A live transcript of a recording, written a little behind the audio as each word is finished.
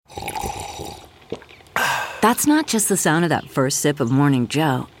That's not just the sound of that first sip of Morning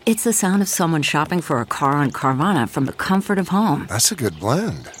Joe. It's the sound of someone shopping for a car on Carvana from the comfort of home. That's a good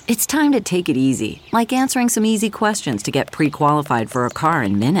blend. It's time to take it easy, like answering some easy questions to get pre-qualified for a car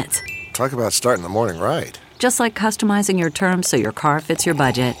in minutes. Talk about starting the morning right. Just like customizing your terms so your car fits your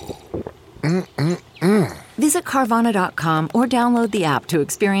budget. Visit Carvana.com or download the app to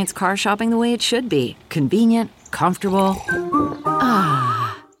experience car shopping the way it should be. Convenient, comfortable.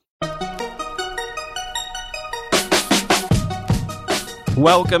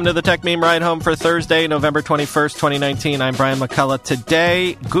 Welcome to the Tech Meme Ride Home for Thursday, November 21st, 2019. I'm Brian McCullough.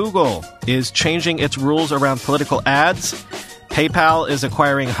 Today, Google is changing its rules around political ads. PayPal is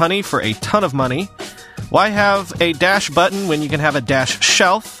acquiring Honey for a ton of money. Why have a dash button when you can have a dash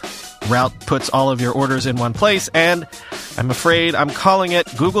shelf? Route puts all of your orders in one place. And I'm afraid I'm calling it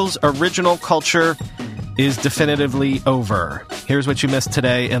Google's original culture is definitively over. Here's what you missed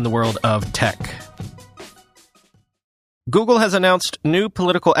today in the world of tech. Google has announced new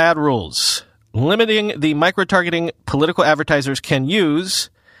political ad rules, limiting the micro-targeting political advertisers can use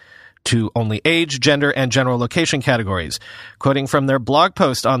to only age, gender, and general location categories. Quoting from their blog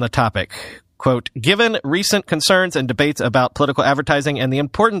post on the topic, quote, "Given recent concerns and debates about political advertising and the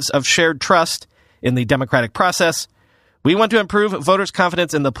importance of shared trust in the democratic process, we want to improve voters'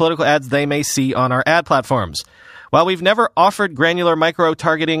 confidence in the political ads they may see on our ad platforms. While we've never offered granular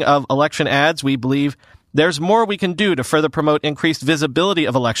micro-targeting of election ads, we believe there's more we can do to further promote increased visibility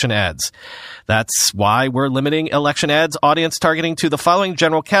of election ads. That's why we're limiting election ads audience targeting to the following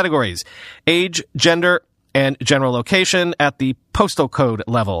general categories: age, gender, and general location at the postal code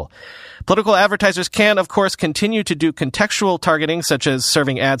level. Political advertisers can, of course, continue to do contextual targeting, such as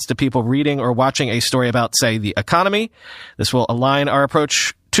serving ads to people reading or watching a story about, say, the economy. This will align our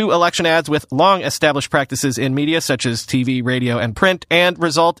approach to election ads with long-established practices in media, such as TV, radio, and print, and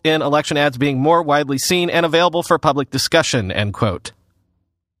result in election ads being more widely seen and available for public discussion," end quote.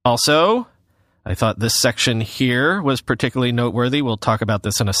 Also, I thought this section here was particularly noteworthy. We'll talk about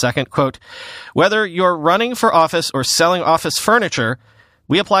this in a second. Quote, "Whether you're running for office or selling office furniture,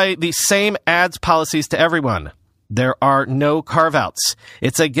 we apply the same ads policies to everyone. There are no carve-outs.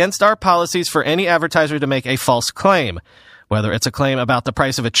 It's against our policies for any advertiser to make a false claim, whether it's a claim about the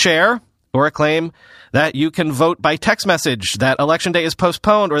price of a chair or a claim that you can vote by text message, that election day is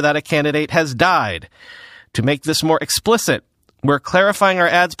postponed, or that a candidate has died. To make this more explicit, we're clarifying our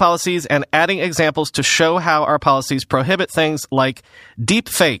ads policies and adding examples to show how our policies prohibit things like deep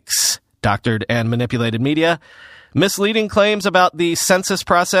fakes, doctored and manipulated media, misleading claims about the census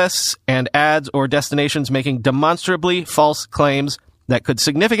process, and ads or destinations making demonstrably false claims that could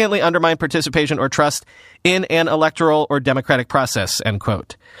significantly undermine participation or trust in an electoral or democratic process," end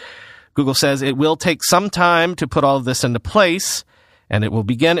quote. Google says it will take some time to put all of this into place, and it will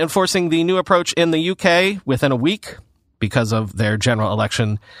begin enforcing the new approach in the UK within a week because of their general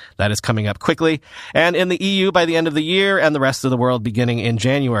election that is coming up quickly, and in the EU by the end of the year, and the rest of the world beginning in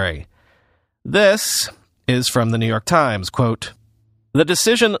January. This is from the New York Times, quote, "The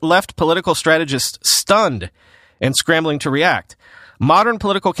decision left political strategists stunned and scrambling to react. Modern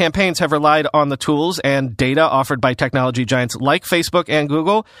political campaigns have relied on the tools and data offered by technology giants like Facebook and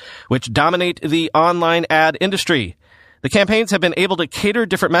Google, which dominate the online ad industry. The campaigns have been able to cater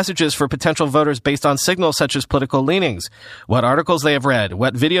different messages for potential voters based on signals such as political leanings, what articles they have read,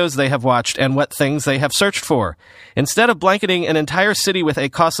 what videos they have watched, and what things they have searched for. Instead of blanketing an entire city with a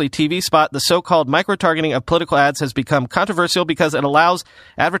costly TV spot, the so-called micro-targeting of political ads has become controversial because it allows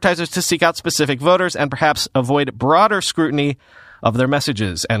advertisers to seek out specific voters and perhaps avoid broader scrutiny of their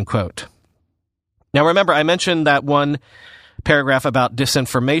messages," end quote. Now remember, I mentioned that one paragraph about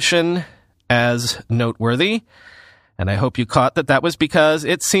disinformation as noteworthy, and I hope you caught that that was because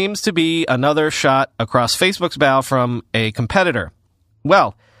it seems to be another shot across Facebook's bow from a competitor.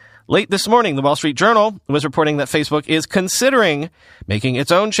 Well, late this morning, the Wall Street Journal was reporting that Facebook is considering making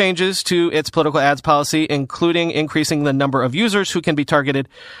its own changes to its political ads policy, including increasing the number of users who can be targeted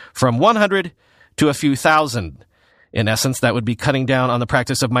from 100 to a few thousand. In essence, that would be cutting down on the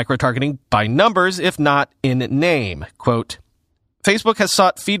practice of micro-targeting by numbers, if not in name. Quote, "Facebook has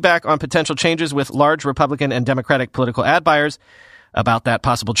sought feedback on potential changes with large Republican and Democratic political ad buyers about that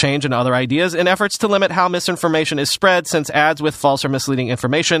possible change and other ideas in efforts to limit how misinformation is spread, since ads with false or misleading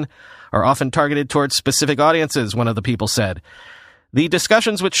information are often targeted towards specific audiences," one of the people said. The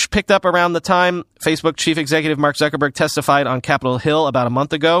discussions, which picked up around the time Facebook chief executive Mark Zuckerberg testified on Capitol Hill about a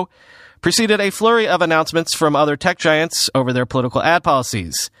month ago, preceded a flurry of announcements from other tech giants over their political ad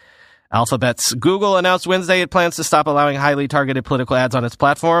policies. Alphabet's Google announced Wednesday it plans to stop allowing highly targeted political ads on its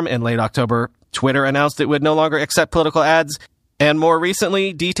platform. In late October, Twitter announced it would no longer accept political ads and more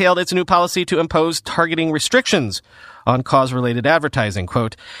recently detailed its new policy to impose targeting restrictions on cause-related advertising.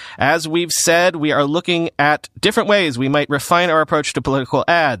 Quote, as we've said, we are looking at different ways we might refine our approach to political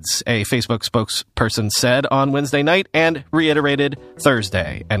ads, a Facebook spokesperson said on Wednesday night and reiterated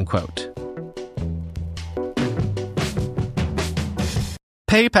Thursday, end quote.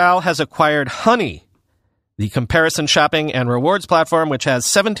 PayPal has acquired Honey, the comparison shopping and rewards platform, which has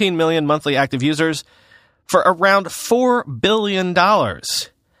 17 million monthly active users, for around $4 billion.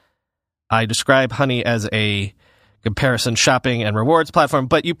 I describe Honey as a comparison shopping and rewards platform,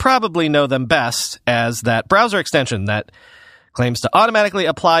 but you probably know them best as that browser extension that claims to automatically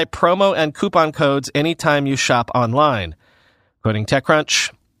apply promo and coupon codes anytime you shop online. Quoting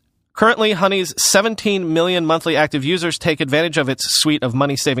TechCrunch, currently, Honey's 17 million monthly active users take advantage of its suite of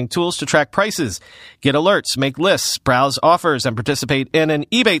money-saving tools to track prices, get alerts, make lists, browse offers, and participate in an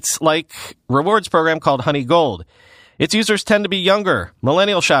Ebates-like rewards program called Honey Gold. Its users tend to be younger,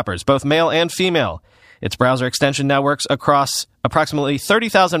 millennial shoppers, both male and female. Its browser extension now works across approximately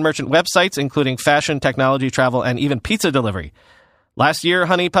 30,000 merchant websites, including fashion, technology, travel, and even pizza delivery. Last year,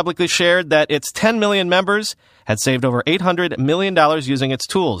 Honey publicly shared that its 10 million members had saved over $800 million using its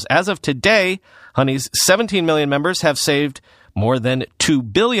tools. As of today, Honey's 17 million members have saved more than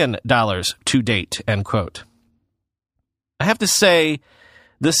 $2 billion to date, end quote. I have to say,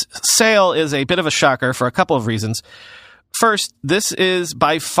 this sale is a bit of a shocker for a couple of reasons. First, this is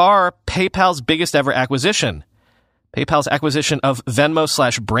by far PayPal's biggest ever acquisition. PayPal's acquisition of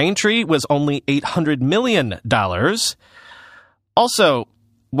Venmo/Braintree was only $800 million. Also,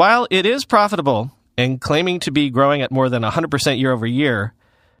 while it is profitable and claiming to be growing at more than 100% year over year,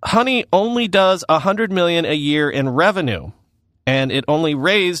 Honey only does $100 million a year in revenue, and it only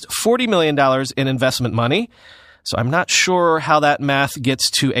raised $40 million in investment money. So I'm not sure how that math gets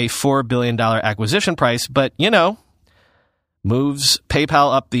to a $4 billion acquisition price, but, you know, moves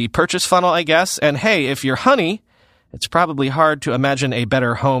PayPal up the purchase funnel, I guess. And hey, if you're Honey, it's probably hard to imagine a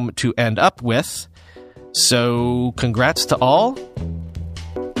better home to end up with. So congrats to all.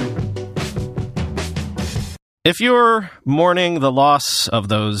 If you're mourning the loss of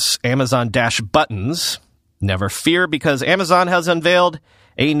those Amazon Dash buttons, never fear, because Amazon has unveiled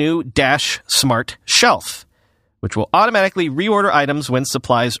a new Dash Smart Shelf, which will automatically reorder items when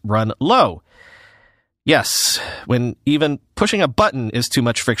supplies run low. Yes, when even pushing a button is too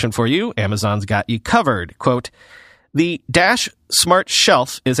much friction for you, Amazon's got you covered. Quote, the Dash Smart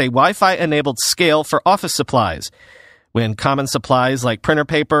Shelf is a Wi-Fi-enabled scale for office supplies. When common supplies like printer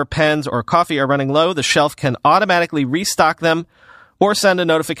paper, pens, or coffee are running low, the shelf can automatically restock them or send a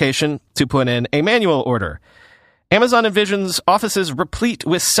notification to put in a manual order. Amazon envisions offices replete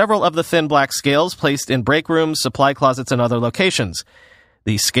with several of the thin black scales placed in break rooms, supply closets, and other locations.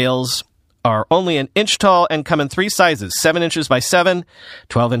 These scales are only an inch tall and come in three sizes: 7 inches by 7,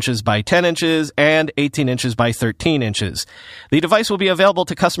 12 inches by 10 inches, and 18 inches by 13 inches. The device will be available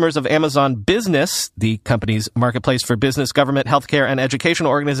to customers of Amazon Business, the company's marketplace for business, government, healthcare, and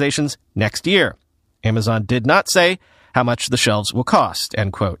educational organizations, next year. Amazon did not say how much the shelves will cost,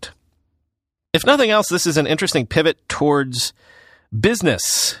 end quote. If nothing else, this is an interesting pivot towards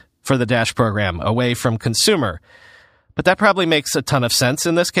business for the Dash program, away from consumer. But that probably makes a ton of sense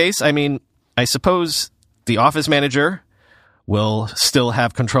in this case. I mean, I suppose the office manager will still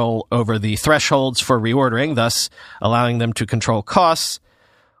have control over the thresholds for reordering, thus allowing them to control costs.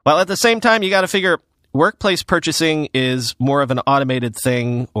 While at the same time, you got to figure workplace purchasing is more of an automated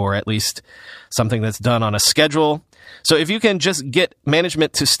thing, or at least something that's done on a schedule. So if you can just get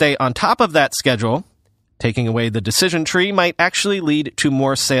management to stay on top of that schedule, taking away the decision tree might actually lead to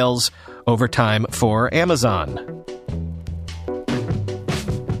more sales over time for Amazon.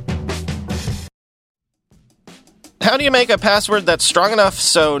 How do you make a password that's strong enough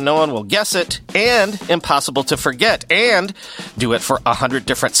so no one will guess it, and impossible to forget, and do it for 100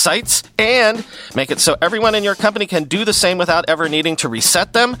 different sites, and make it so everyone in your company can do the same without ever needing to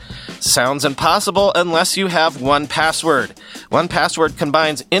reset them? Sounds impossible unless you have 1Password. 1Password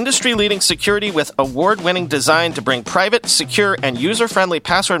combines industry-leading security with award-winning design to bring private, secure, and user-friendly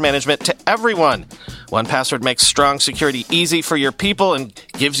password management to everyone. 1Password makes strong security easy for your people and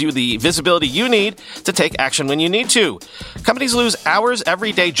gives you the visibility you need to take action when you need to. Companies lose hours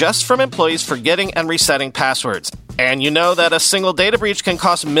every day just from employees forgetting and resetting passwords. And you know that a single data breach can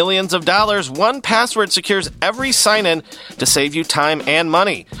cost millions of dollars. 1Password secures every sign-in to save you time and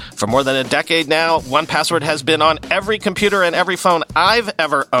money. For more than a decade now, 1Password has been on every computer and every phone I've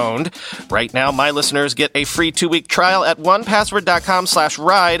ever owned. Right now, my listeners get a free 2-week trial at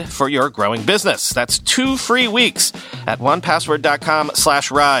 1password.com/ride for your growing business. That's 2 free weeks at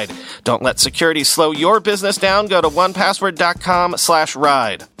 1password.com/ride. Don't let security slow your business down. Go to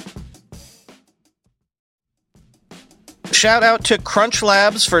 1password.com/ride. Shout out to Crunch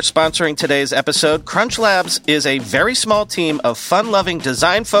Labs for sponsoring today's episode. Crunch Labs is a very small team of fun-loving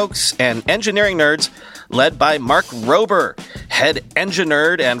design folks and engineering nerds led by Mark Rober, head engine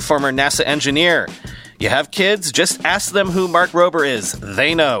nerd and former NASA engineer. You have kids? Just ask them who Mark Rober is.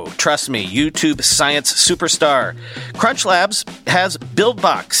 They know. Trust me, YouTube science superstar. Crunch Labs has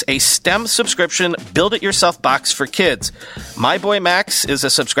BuildBox, a STEM subscription build-it-yourself box for kids. My boy Max is a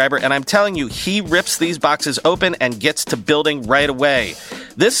subscriber, and I'm telling you, he rips these boxes open and gets to building right away.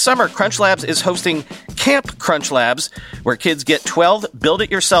 This summer, Crunch Labs is hosting Camp Crunch Labs, where kids get 12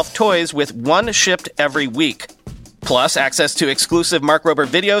 build-it-yourself toys with one shipped every week. Plus, access to exclusive Mark Rober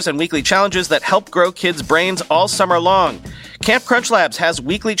videos and weekly challenges that help grow kids' brains all summer long. Camp Crunch Labs has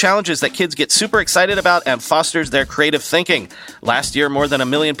weekly challenges that kids get super excited about and fosters their creative thinking. Last year, more than 1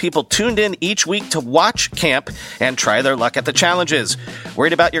 million people tuned in each week to watch camp and try their luck at the challenges.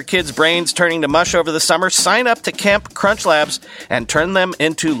 Worried about your kids' brains turning to mush over the summer? Sign up to Camp Crunch Labs and turn them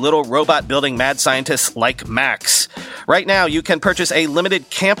into little robot-building mad scientists like Max. Right now, you can purchase a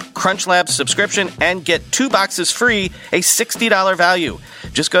limited Camp Crunch Labs subscription and get 2 boxes free, a $60 value.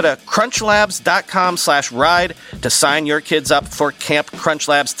 Just go to crunchlabs.com/ride to sign your kids up for Camp Crunch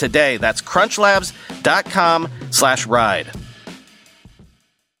Labs today. That's crunchlabs.com/ride.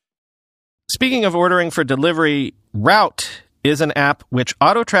 Speaking of ordering for delivery, Route is an app which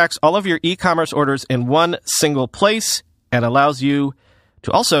auto-tracks all of your e-commerce orders in one single place and allows you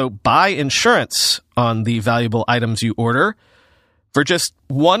to also buy insurance on the valuable items you order for just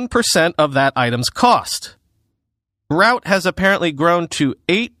 1% of that item's cost. Route has apparently grown to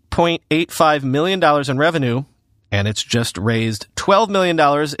 $8.85 million in revenue, and it's just raised $12 million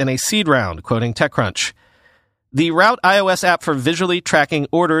in a seed round, quoting TechCrunch. The Route iOS app for visually tracking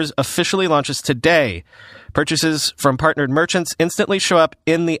orders officially launches today. Purchases from partnered merchants instantly show up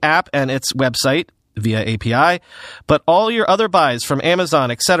in the app and its website via API, but all your other buys from Amazon,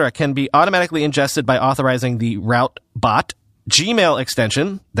 etc., can be automatically ingested by authorizing the Route Bot Gmail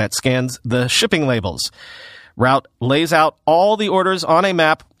extension that scans the shipping labels. Route lays out all the orders on a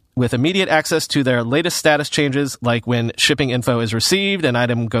map with immediate access to their latest status changes, like when shipping info is received, an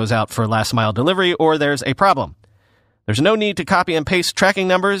item goes out for last mile delivery, or there's a problem. There's no need to copy and paste tracking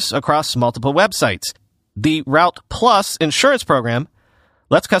numbers across multiple websites. The Route Plus insurance program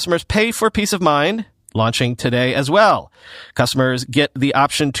lets customers pay for peace of mind, launching today as well. Customers get the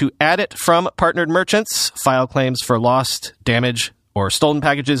option to add it from partnered merchants, file claims for lost, damage, or stolen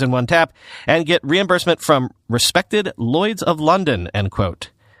packages in one tap, and get reimbursement from respected Lloyd's of London, end quote.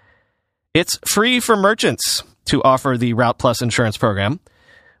 It's free for merchants to offer the Route Plus insurance program,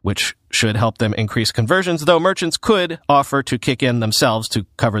 which should help them increase conversions, though merchants could offer to kick in themselves to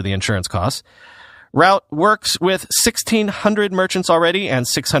cover the insurance costs. Route works with 1,600 merchants already and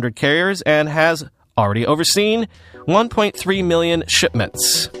 600 carriers and has already overseen 1.3 million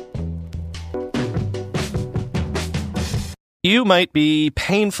shipments. You might be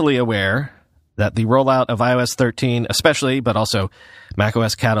painfully aware that the rollout of iOS 13 especially, but also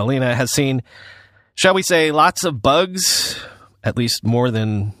macOS Catalina, has seen, shall we say, lots of bugs, at least more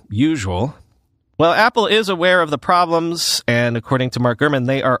than usual. Well, Apple is aware of the problems, and according to Mark Gurman,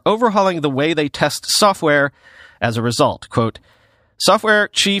 they are overhauling the way they test software as a result. Quote, software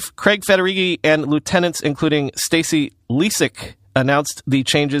chief Craig Federighi and lieutenants including Stacy Lisick announced the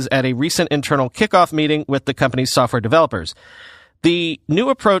changes at a recent internal kickoff meeting with the company's software developers. The new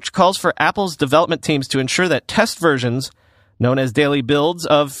approach calls for Apple's development teams to ensure that test versions, known as daily builds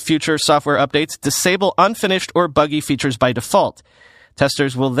of future software updates, disable unfinished or buggy features by default.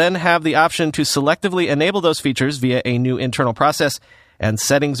 Testers will then have the option to selectively enable those features via a new internal process and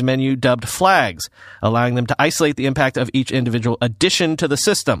settings menu dubbed flags, allowing them to isolate the impact of each individual addition to the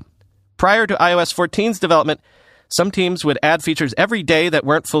system. Prior to iOS 14's development, some teams would add features every day that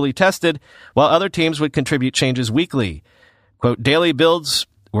weren't fully tested, while other teams would contribute changes weekly. Quote, daily builds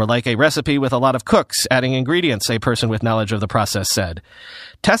were like a recipe with a lot of cooks adding ingredients, a person with knowledge of the process said.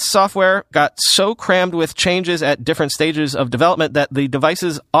 Test software got so crammed with changes at different stages of development that the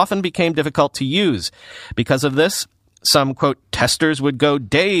devices often became difficult to use. Because of this, some, quote, testers would go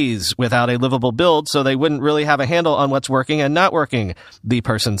days without a livable build, so they wouldn't really have a handle on what's working and not working, the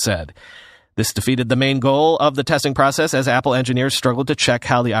person said. This defeated the main goal of the testing process as Apple engineers struggled to check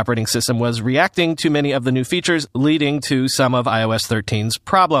how the operating system was reacting to many of the new features, leading to some of iOS 13's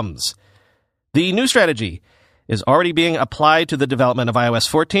problems. The new strategy is already being applied to the development of iOS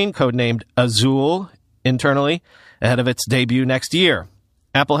 14, codenamed Azul internally, ahead of its debut next year.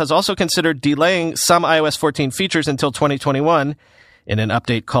 Apple has also considered delaying some iOS 14 features until 2021 in an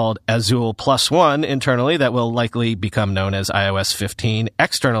update called Azul Plus One internally that will likely become known as iOS 15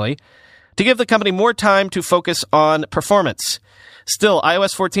 externally, to give the company more time to focus on performance. Still,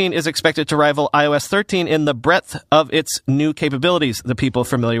 iOS 14 is expected to rival iOS 13 in the breadth of its new capabilities, the people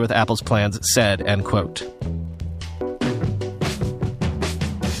familiar with Apple's plans said, end quote.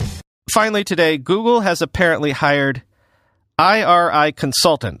 Finally today, Google has apparently hired IRI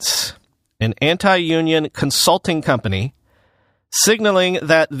Consultants, an anti-union consulting company, signaling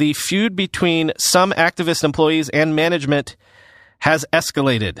that the feud between some activist employees and management has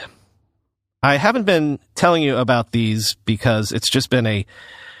escalated. I haven't been telling you about these because it's just been a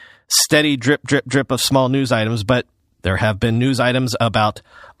steady drip, drip, drip of small news items, but there have been news items about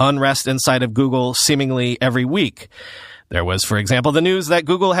unrest inside of Google seemingly every week. There was, for example, the news that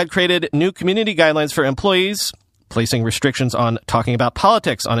Google had created new community guidelines for employees, placing restrictions on talking about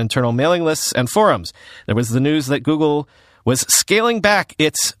politics on internal mailing lists and forums. There was the news that Google was scaling back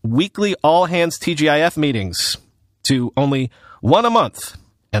its weekly all-hands TGIF meetings to only one a month,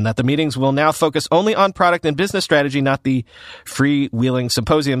 and that the meetings will now focus only on product and business strategy, not the freewheeling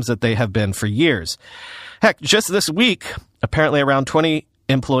symposiums that they have been for years. Heck, just this week, apparently around 20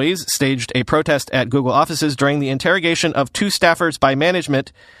 employees staged a protest at Google offices during the interrogation of 2 staffers by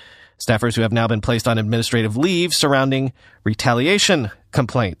management, staffers who have now been placed on administrative leave surrounding retaliation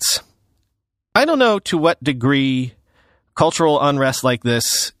complaints. I don't know to what degree cultural unrest like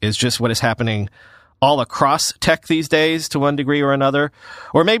this is just what is happening all across tech these days to one degree or another,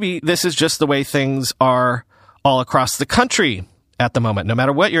 or maybe this is just the way things are all across the country at the moment, no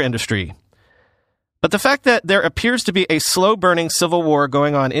matter what your industry. But the fact that there appears to be a slow-burning civil war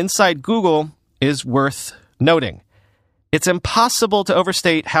going on inside Google is worth noting. It's impossible to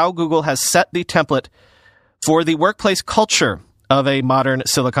overstate how Google has set the template for the workplace culture of a modern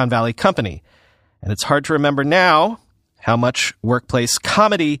Silicon Valley company. And it's hard to remember now how much workplace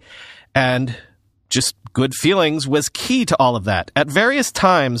comedy and just good feelings was key to all of that. At various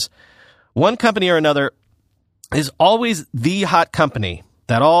times, one company or another is always the hot company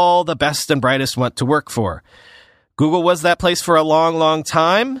that all the best and brightest want to work for. Google was that place for a long, long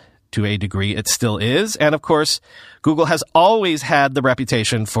time. To a degree, it still is. And of course, Google has always had the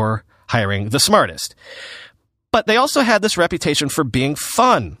reputation for hiring the smartest. But they also had this reputation for being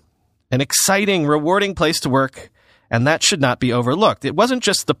fun, an exciting, rewarding place to work, and that should not be overlooked. It wasn't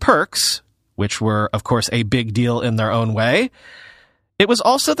just the perks, which were, of course, a big deal in their own way. It was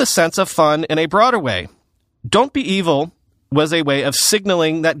also the sense of fun in a broader way. Don't be evil was a way of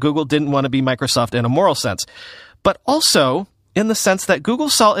signaling that Google didn't want to be Microsoft in a moral sense, but also in the sense that Google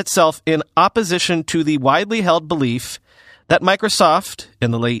saw itself in opposition to the widely held belief that Microsoft,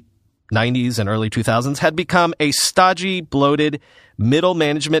 in the late 90s and early 2000s, had become a stodgy, bloated, middle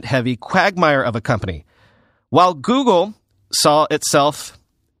management-heavy quagmire of a company, while Google saw itself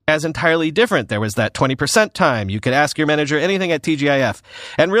as entirely different. There was that 20% time. You could ask your manager anything at TGIF.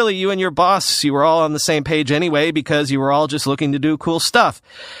 And really, you and your boss, you were all on the same page anyway because you were all just looking to do cool stuff.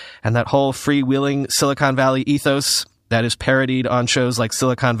 And that whole freewheeling Silicon Valley ethos that is parodied on shows like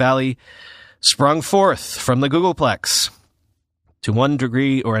Silicon Valley sprung forth from the Googleplex. To one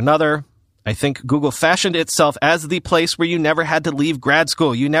degree or another, I think Google fashioned itself as the place where you never had to leave grad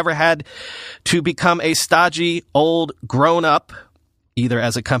school. You never had to become a stodgy, old, grown-up, either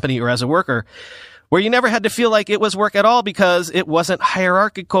as a company or as a worker, where you never had to feel like it was work at all because it wasn't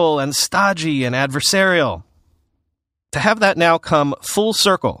hierarchical and stodgy and adversarial. To have that now come full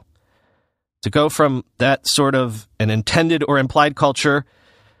circle, to go from that sort of an intended or implied culture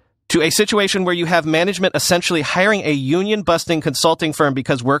to a situation where you have management essentially hiring a union-busting consulting firm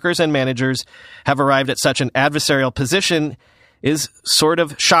because workers and managers have arrived at such an adversarial position is sort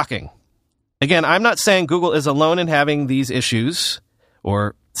of shocking. Again, I'm not saying Google is alone in having these issues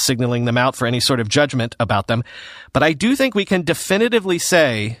or signaling them out for any sort of judgment about them, but I do think we can definitively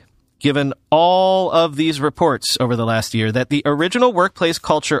say, given all of these reports over the last year, that the original workplace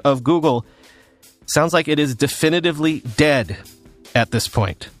culture of Google sounds like it is definitively dead at this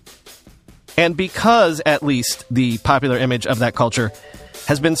point. And because, at least, the popular image of that culture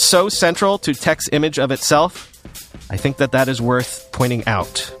has been so central to tech's image of itself, I think that that is worth pointing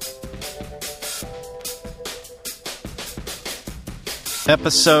out.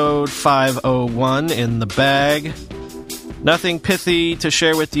 Episode 501 in the bag. Nothing pithy to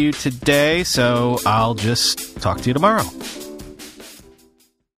share with you today, so I'll just talk to you tomorrow.